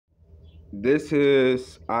This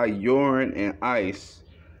is our urine and ice.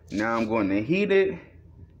 Now I'm going to heat it.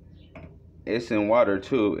 It's in water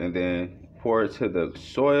too, and then pour it to the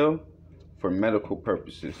soil for medical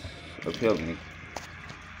purposes of healing.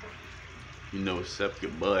 You know, accept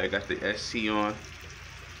your bud. Got the SC on.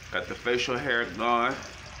 Got the facial hair going.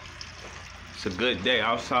 It's a good day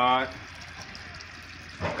outside.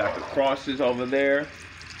 Got the crosses over there.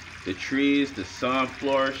 The trees, the sun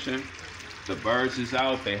flourishing. The birds is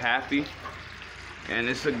out, they happy. And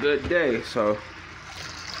it's a good day. So,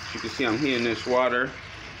 as you can see, I'm heating this water.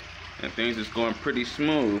 And things is going pretty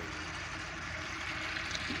smooth.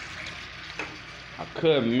 I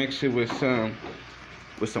could mix it with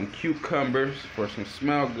some cucumbers for some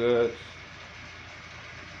smell goods,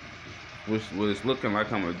 which was looking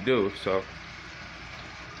like I'm gonna do.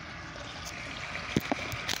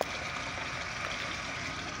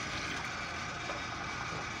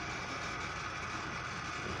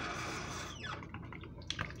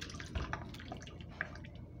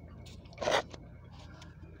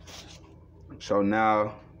 So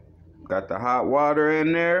now got the hot water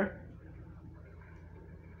in there.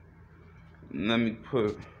 Let me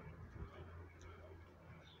put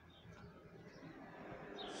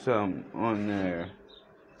some on there.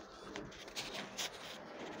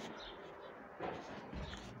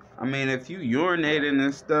 I mean, if you urinating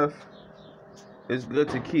and stuff, it's good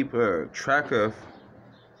to keep a track of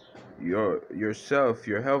yourself,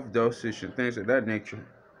 your health dosage, and things of that nature.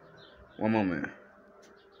 One moment.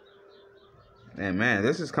 And man,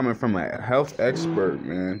 this is coming from a health expert,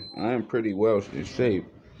 man. I am pretty well in shape.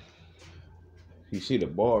 You see the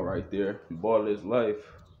ball right there. Ball is life.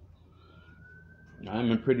 I'm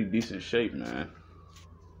in pretty decent shape, man.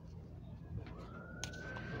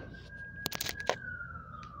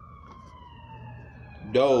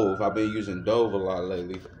 Dove. I've been using Dove a lot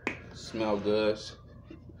lately. Smell good.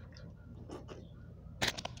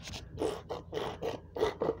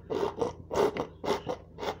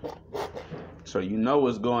 So you know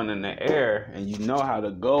what's going in the air, and you know how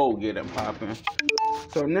the gold get it popping.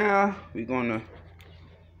 So now we're gonna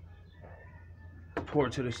pour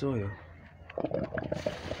it to the soil.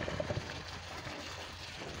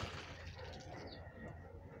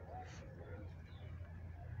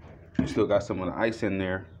 You still got some of the ice in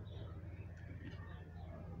there.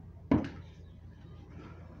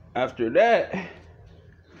 After that,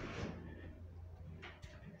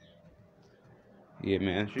 yeah,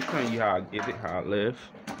 man, just showing you how I get it, how I live.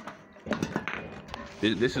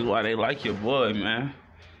 This is why they like your boy, man.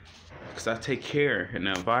 Because I take care in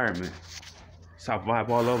the environment. So I vibe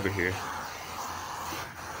all over here.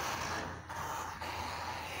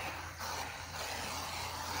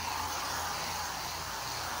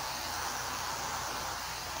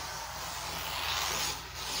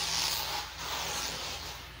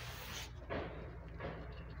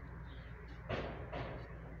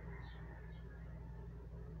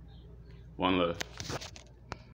 One love.